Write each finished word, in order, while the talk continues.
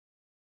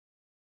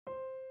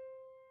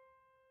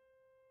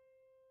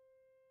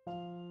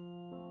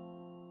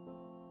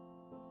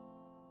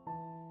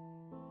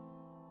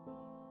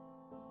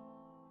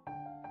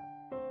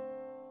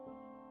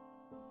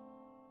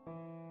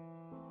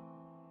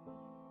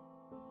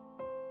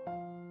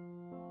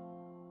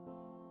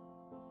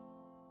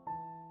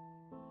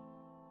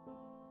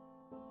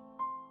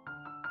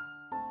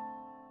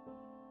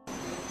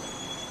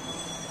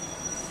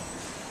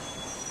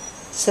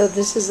So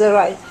this is the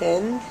right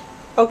hand.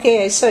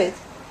 Okay, I saw it.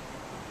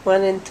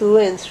 1 and 2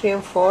 and 3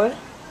 and 4.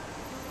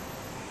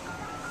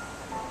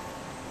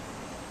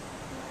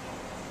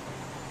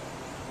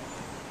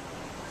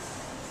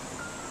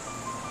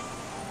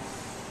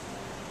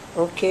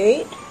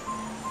 Okay.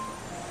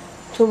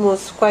 2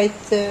 moves,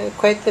 quite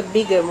a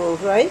bigger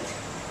move, right?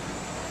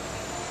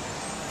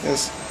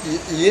 Yes.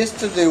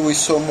 Yesterday we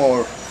saw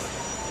more.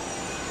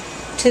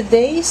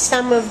 Today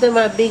some of them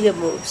are bigger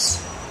moves.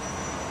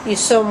 You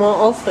saw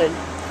more often.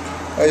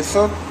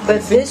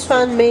 But this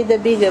one made a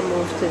bigger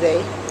move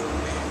today.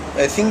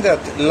 I think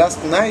that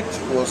last night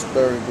was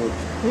very good.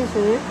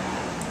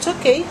 It's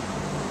okay.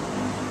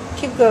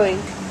 Keep going.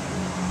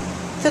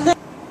 Tonight.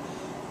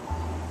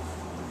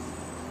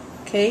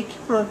 Okay,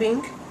 keep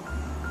moving.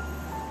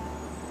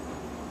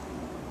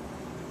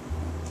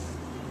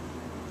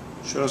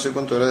 Yo no sé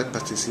cuánto era de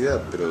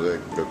espasticidad,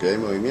 pero que hay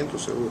movimiento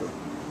seguro.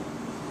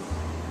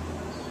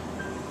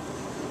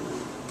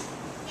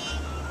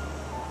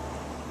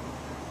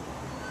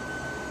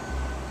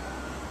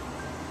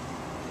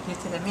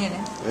 Este también,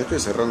 ¿eh? Estoy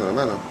cerrando la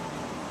mano.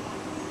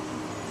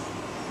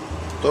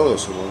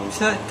 Todos se mueven.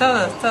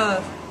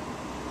 Todos.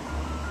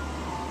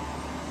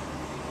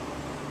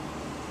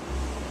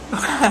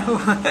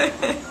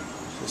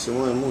 Se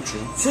mueven mucho.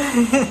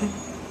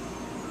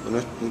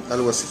 Bueno,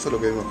 algo así fue lo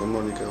que vimos con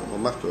Mónica, o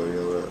más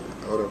todavía.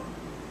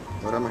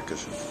 Ahora más que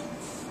yo.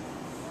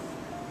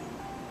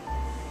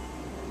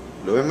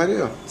 ¿Lo ves,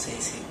 Mario? Sí.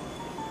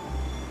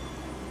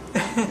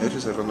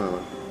 Estoy cerrando la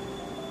mano.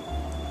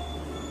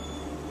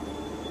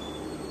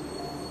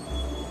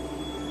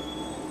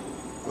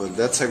 Well,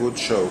 that's a good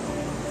show.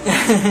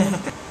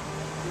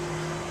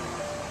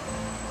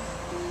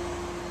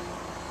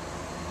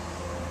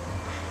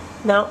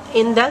 Now,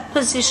 in that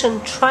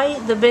position, try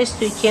the best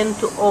you can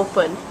to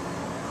open.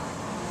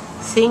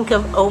 Think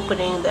of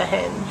opening the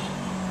hand.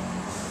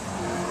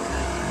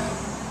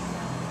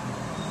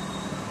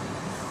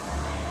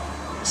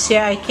 See,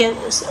 I can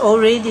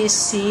already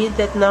see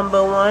that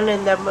number 1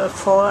 and number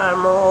 4 are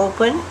more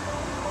open.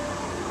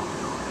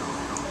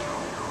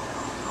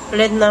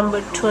 Let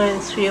number 2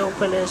 and 3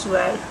 open as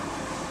well,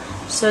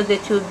 so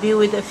that you'll be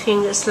with the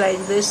fingers like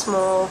this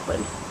more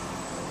open.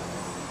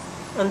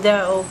 And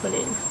they're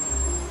opening.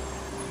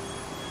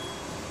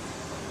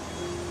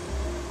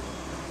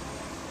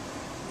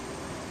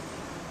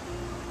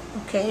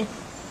 Okay.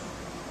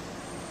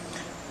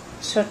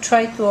 So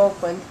try to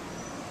open.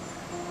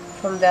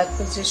 From that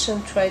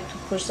position, try to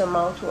push them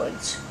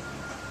outwards.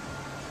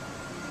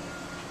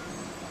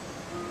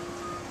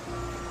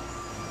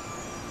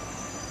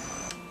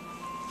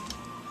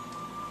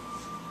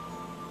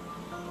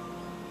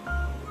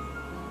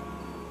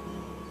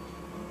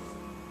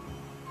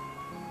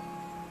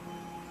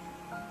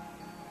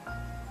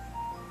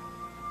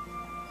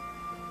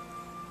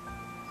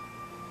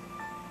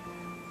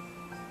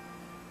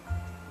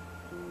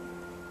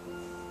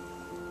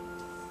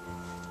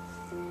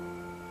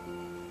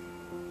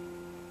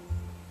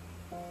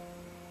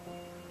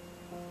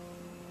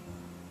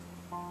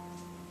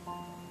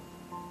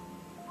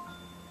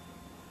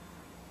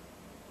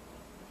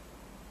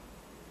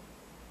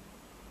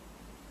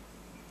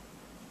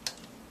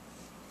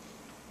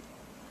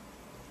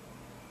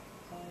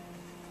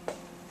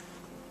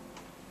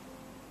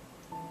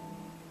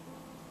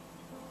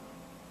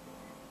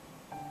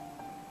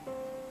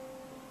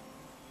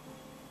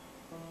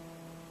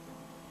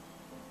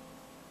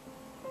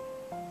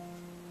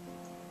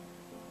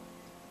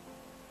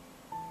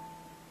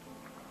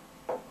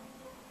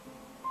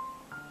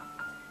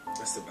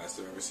 That's the best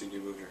I've ever seen you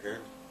move your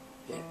hand.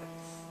 Yeah.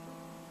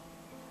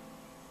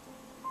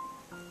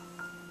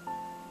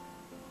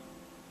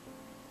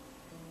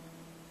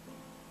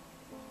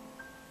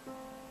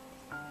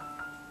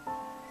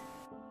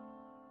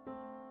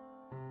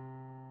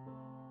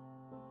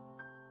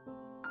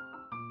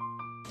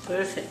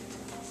 Perfect.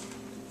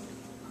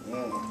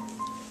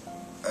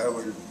 I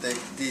will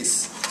take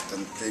this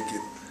and take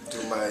it to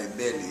my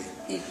belly.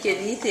 You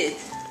can eat it.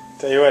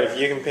 Tell you what, if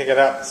you can pick it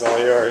up, it's all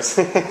yours.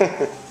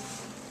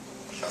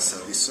 As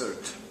a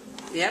dessert.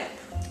 Yep.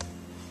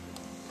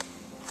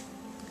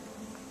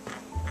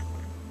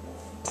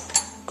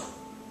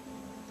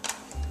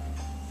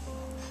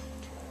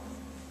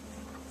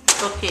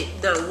 Okay,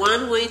 now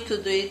one way to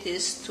do it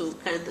is to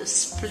kind of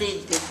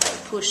split it by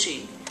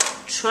pushing.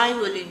 Try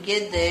when you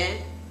get there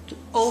to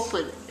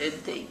open and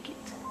take it.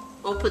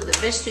 Open the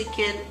best you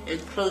can and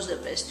close the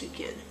best you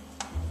can.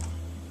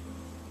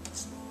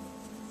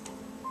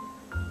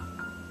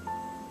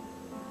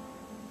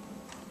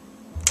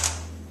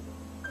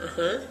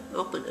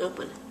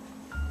 Open.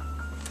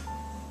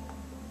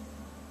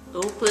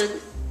 Open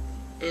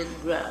and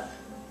grab.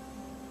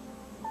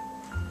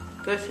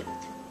 Perfect.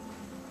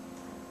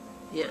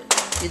 Yeah,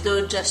 you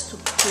don't just to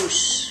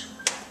push.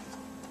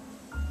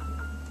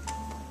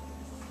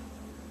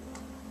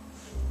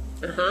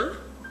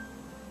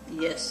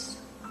 Yes.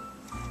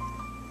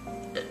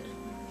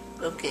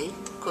 Okay,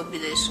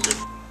 combination of.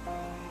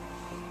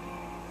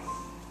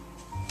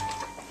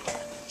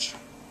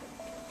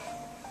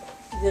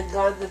 You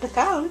got the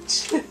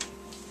couch.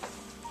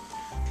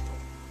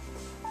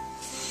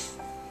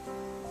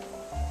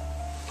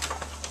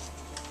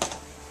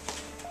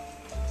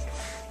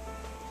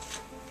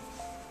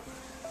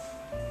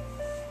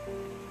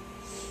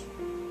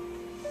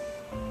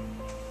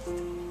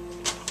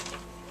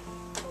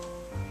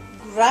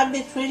 grab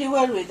it really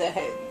well with the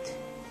hand.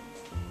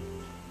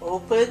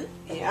 Open,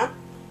 yeah,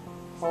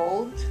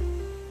 hold.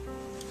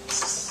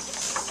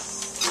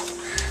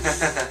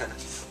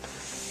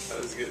 That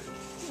was good.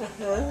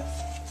 Uh-huh.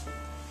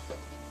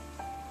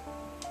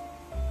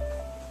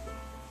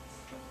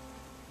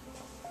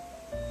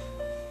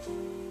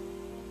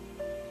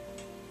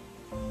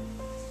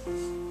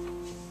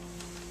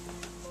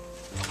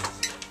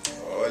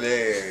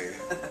 Ole.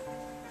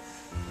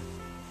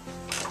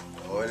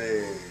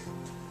 Ole.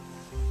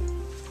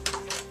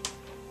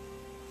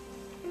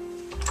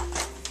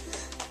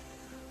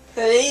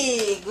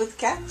 Hey, good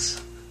catch.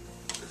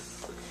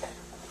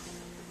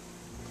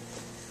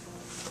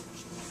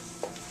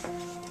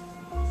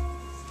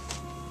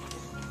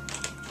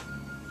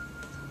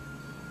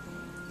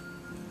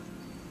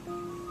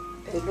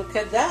 And look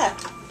at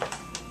that.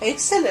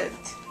 Excellent.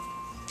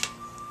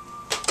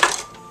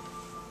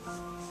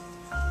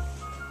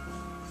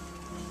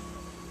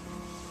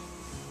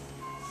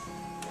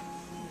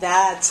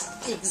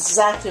 That's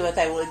exactly what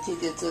I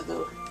wanted you to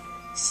do.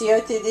 See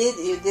what you did?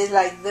 You did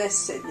like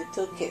this and you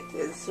took it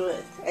and threw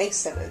it.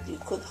 Excellent. You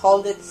could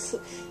hold it.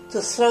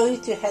 To throw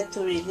it, you had to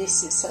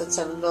release it. So it's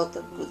a lot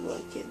of good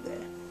work in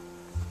there.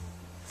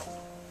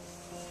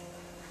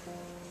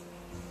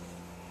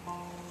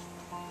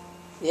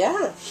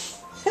 Yeah.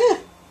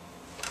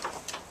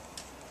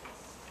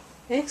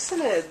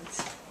 Excellent.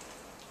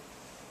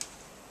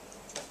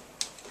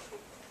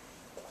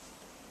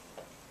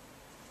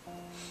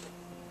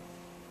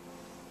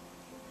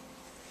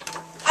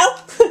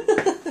 Ow!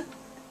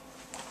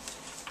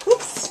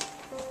 Oops.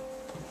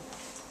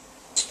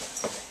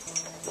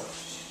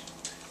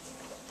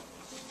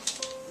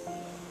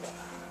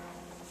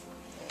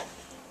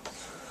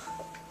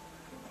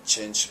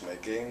 Change my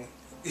game.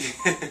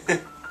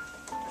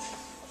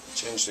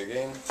 Change the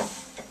game.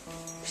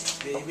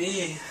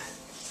 Baby.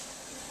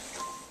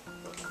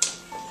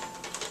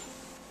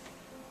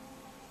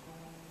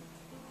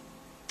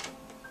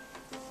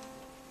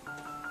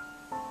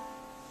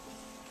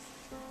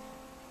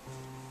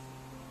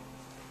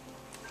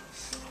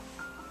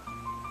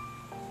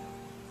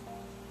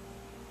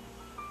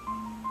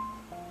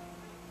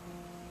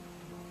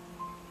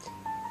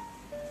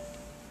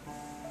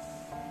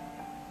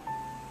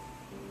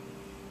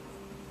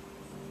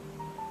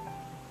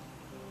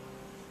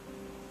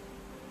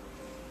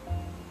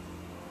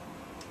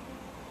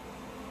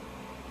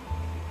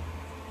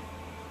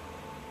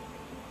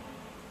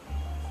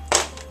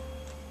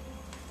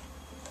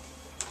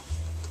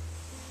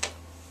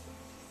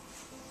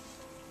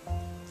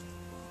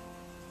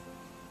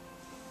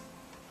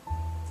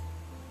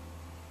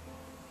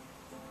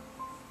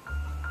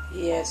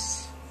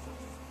 Yes.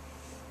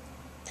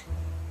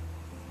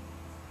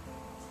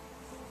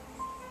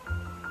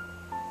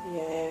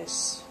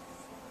 Yes.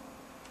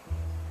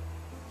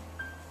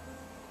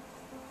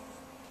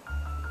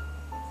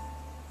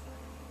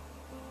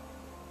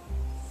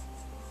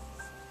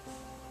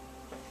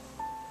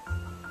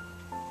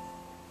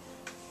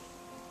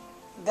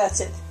 That's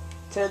it.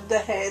 Turn the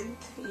hand,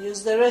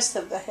 use the rest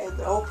of the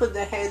hand, open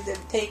the hand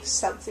and take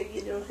something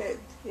in your hand.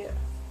 Yeah.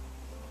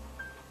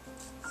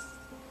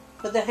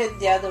 Put the hand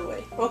the other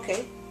way.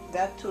 Okay,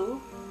 that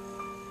too.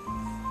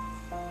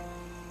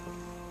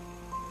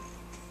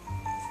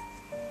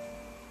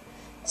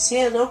 See,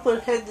 an open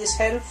hand is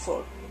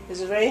helpful. It's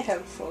very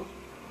helpful.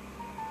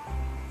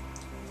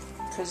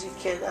 Because you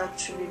can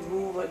actually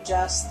move,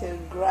 adjust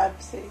and grab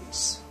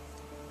things.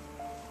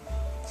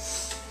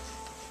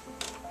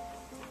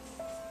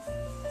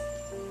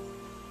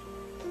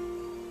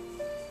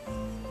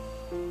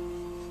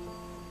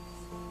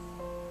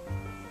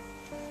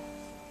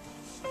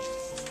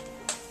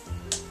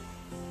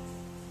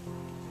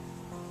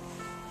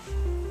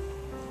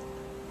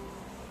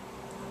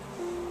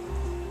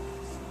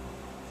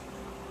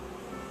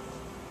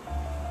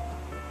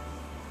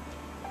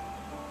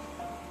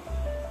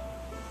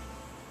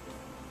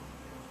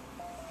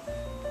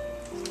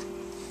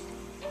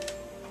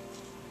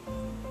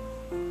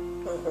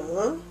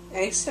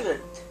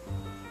 Excellent.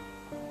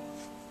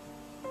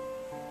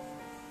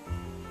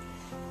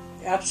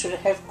 You actually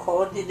have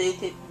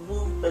coordinated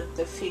movement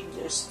the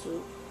fingers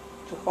to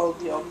hold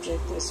the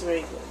object. That's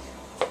very good.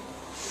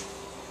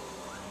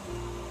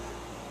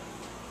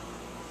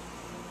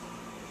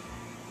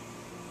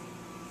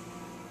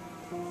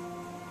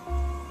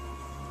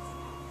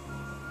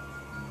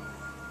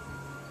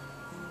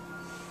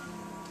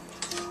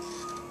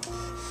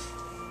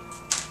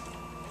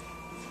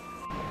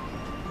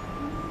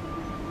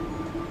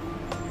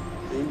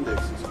 The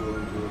index is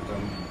going to the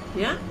thumb.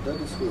 Yeah?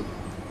 That is good.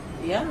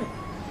 Yeah.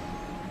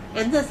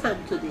 And the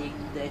thumb to the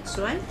index,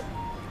 right?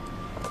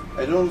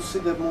 I don't see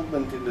the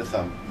movement in the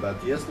thumb,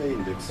 but yes, the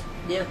index.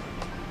 Yeah.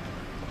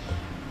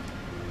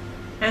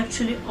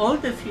 Actually, all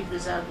the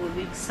fingers are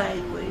moving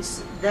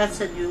sideways. That's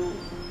a new,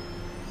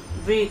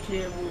 very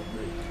clear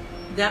movement.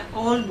 They're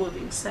all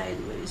moving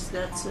sideways.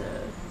 That's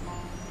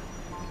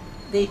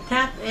they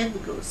tap and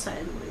go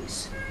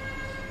sideways.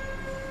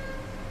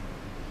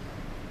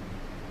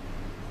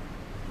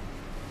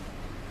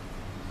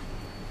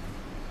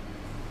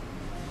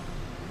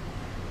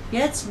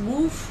 Yes,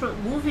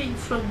 moving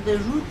from the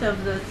root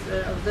of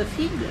the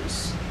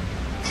fingers,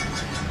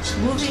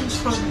 moving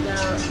from the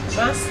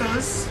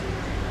muscles,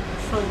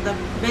 from the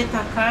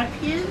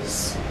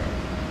metacarpians.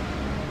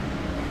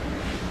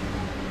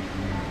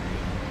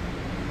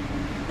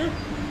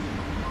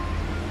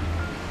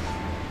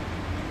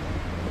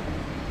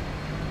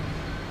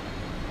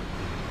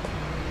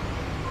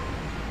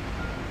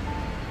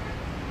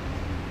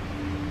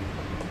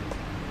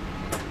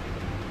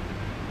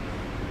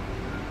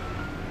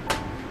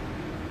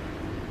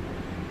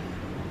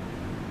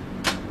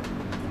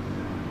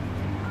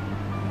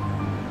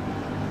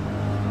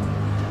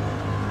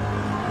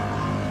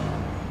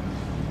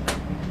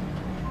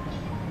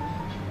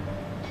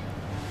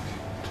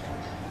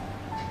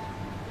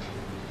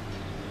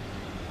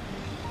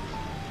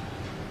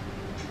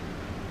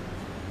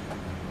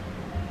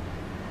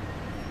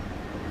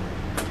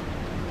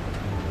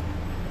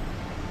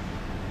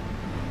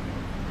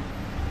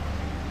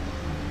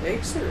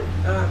 Excellent.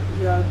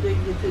 You are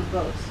doing it with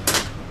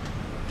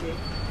both. Okay.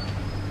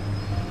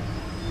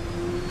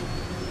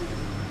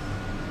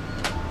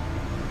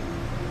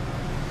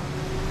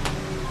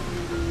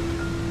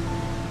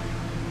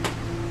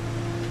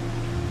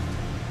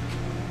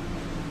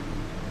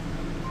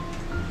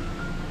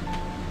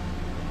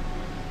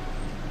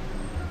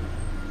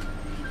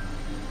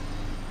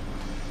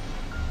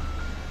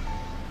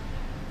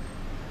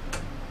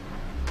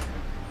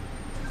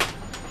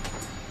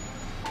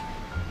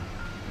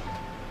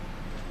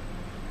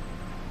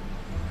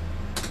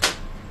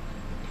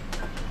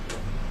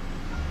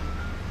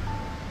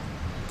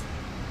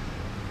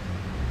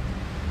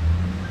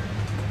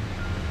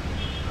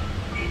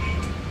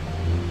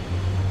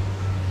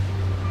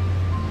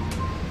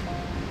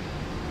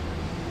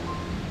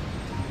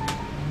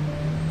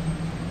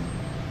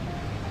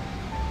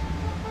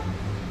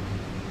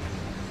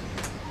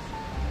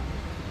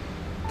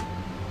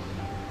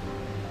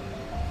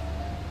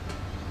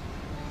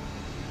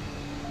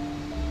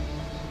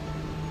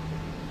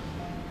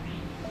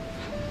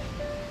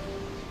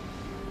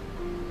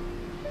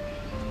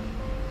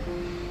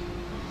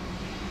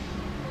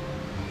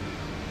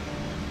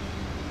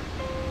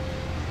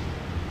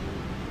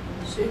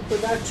 So you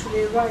could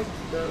actually write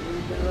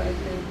with the right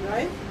hand,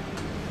 right?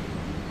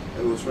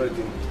 I was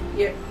writing.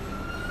 Yeah.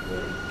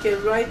 You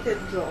can write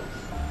and draw.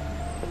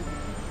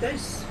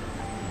 Nice.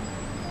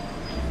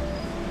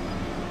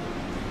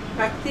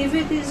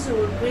 Activities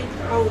will bring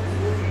out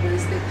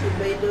movements that you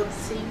may not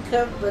think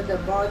of, but the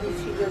body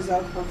figures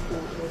out how to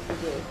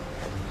do it.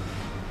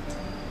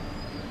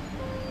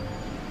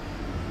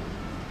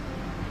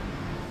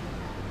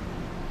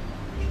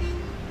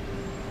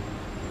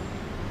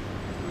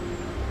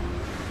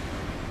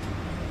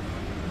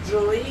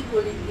 Drawing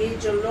will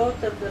engage a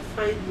lot of the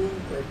fine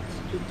movement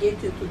to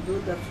get you to do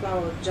the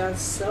flower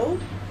just so.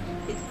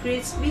 It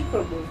creates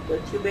micro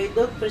movement. You may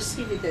not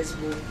perceive it as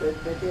movement,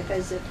 but it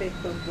has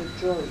effect on the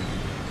drawing.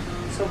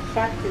 So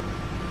practice.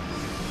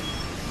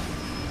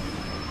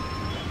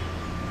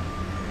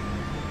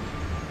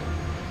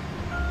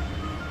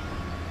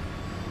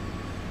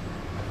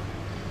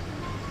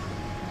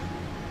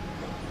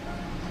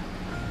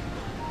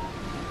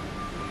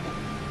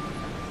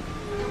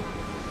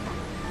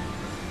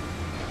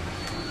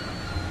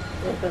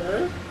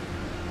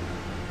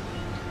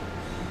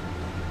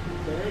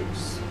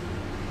 Nice.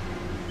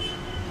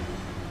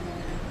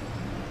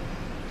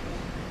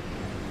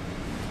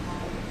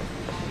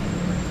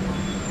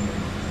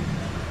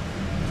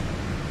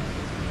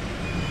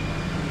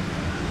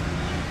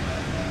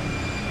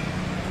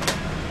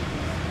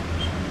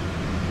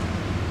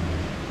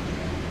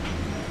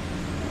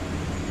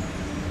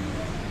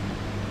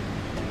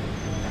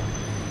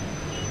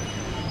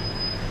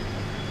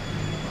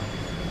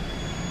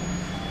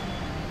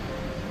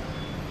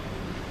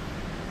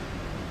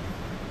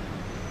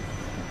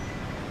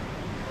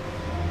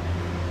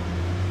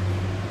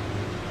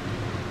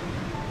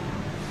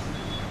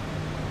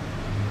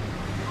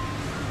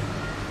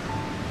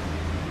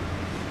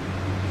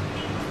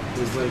 It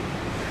was like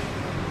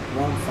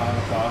around 5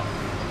 o'clock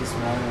this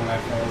morning when I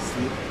fell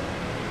asleep.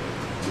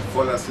 You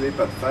fall asleep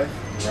at 5?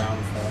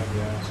 Around 5,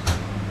 yeah.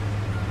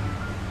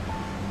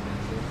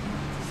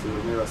 Se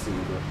dormir así,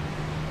 bro.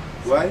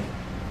 Why?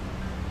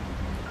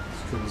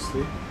 Just couldn't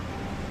sleep.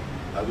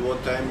 At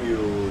what time you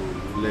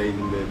lay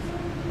in bed?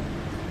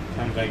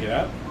 Time did I get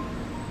up?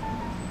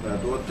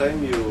 At what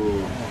time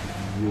you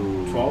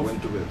 12?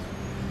 went to bed?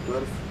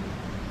 12?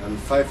 And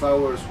 5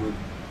 hours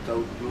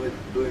without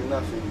doing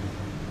nothing.